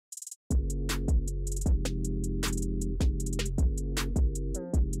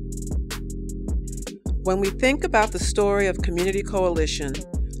When we think about the story of Community Coalition,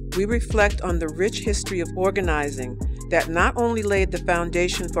 we reflect on the rich history of organizing that not only laid the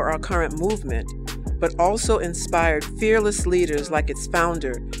foundation for our current movement, but also inspired fearless leaders like its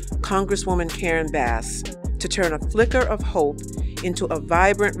founder, Congresswoman Karen Bass, to turn a flicker of hope into a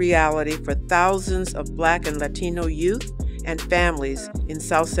vibrant reality for thousands of Black and Latino youth and families in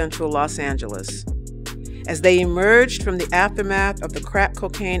South Central Los Angeles. As they emerged from the aftermath of the crack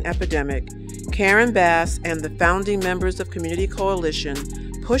cocaine epidemic, Karen Bass and the founding members of Community Coalition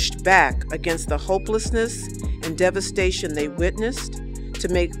pushed back against the hopelessness and devastation they witnessed to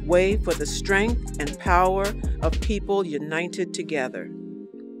make way for the strength and power of people united together.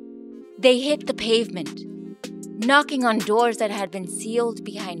 They hit the pavement, knocking on doors that had been sealed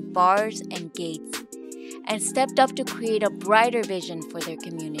behind bars and gates, and stepped up to create a brighter vision for their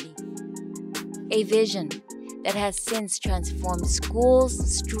community. A vision that has since transformed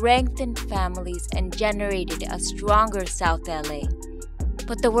schools, strengthened families, and generated a stronger South LA.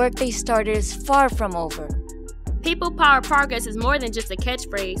 But the work they started is far from over. People Power Progress is more than just a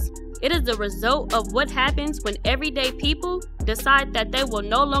catchphrase. It is the result of what happens when everyday people decide that they will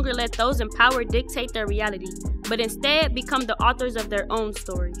no longer let those in power dictate their reality, but instead become the authors of their own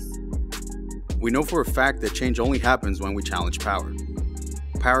stories. We know for a fact that change only happens when we challenge power.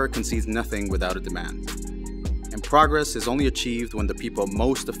 Power concedes nothing without a demand. And progress is only achieved when the people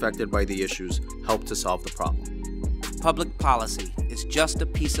most affected by the issues help to solve the problem. Public policy is just a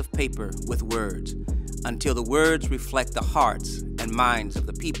piece of paper with words, until the words reflect the hearts and minds of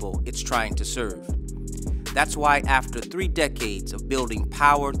the people it's trying to serve. That's why after 3 decades of building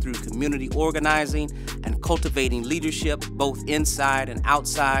power through community organizing and cultivating leadership both inside and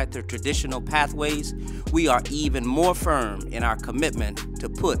outside the traditional pathways, we are even more firm in our commitment to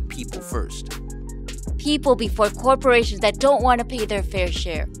put people first. People before corporations that don't want to pay their fair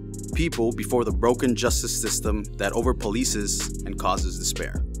share. People before the broken justice system that over-polices and causes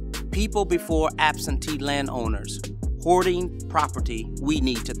despair. People before absentee landowners, hoarding property we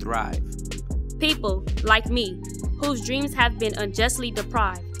need to thrive. People like me, whose dreams have been unjustly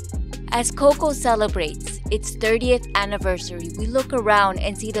deprived. As Coco celebrates its 30th anniversary, we look around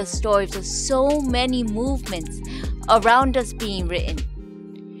and see the stories of so many movements around us being written.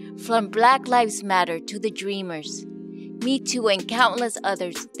 From Black Lives Matter to the Dreamers, Me Too, and countless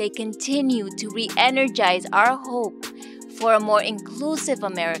others, they continue to re-energize our hope for a more inclusive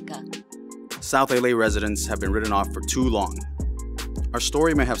America. South LA residents have been written off for too long. Our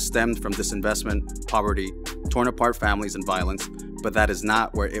story may have stemmed from disinvestment, poverty, torn apart families, and violence, but that is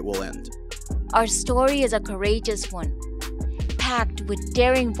not where it will end. Our story is a courageous one, packed with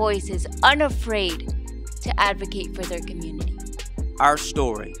daring voices unafraid to advocate for their community. Our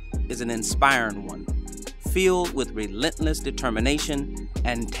story is an inspiring one, filled with relentless determination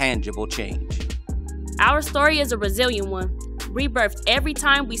and tangible change. Our story is a resilient one, rebirthed every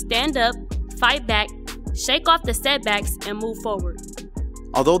time we stand up, fight back, shake off the setbacks, and move forward.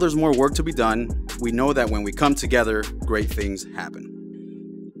 Although there's more work to be done, we know that when we come together, great things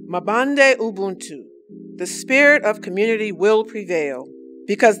happen. Mabande Ubuntu, the spirit of community will prevail,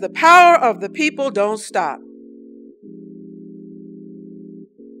 because the power of the people don't stop.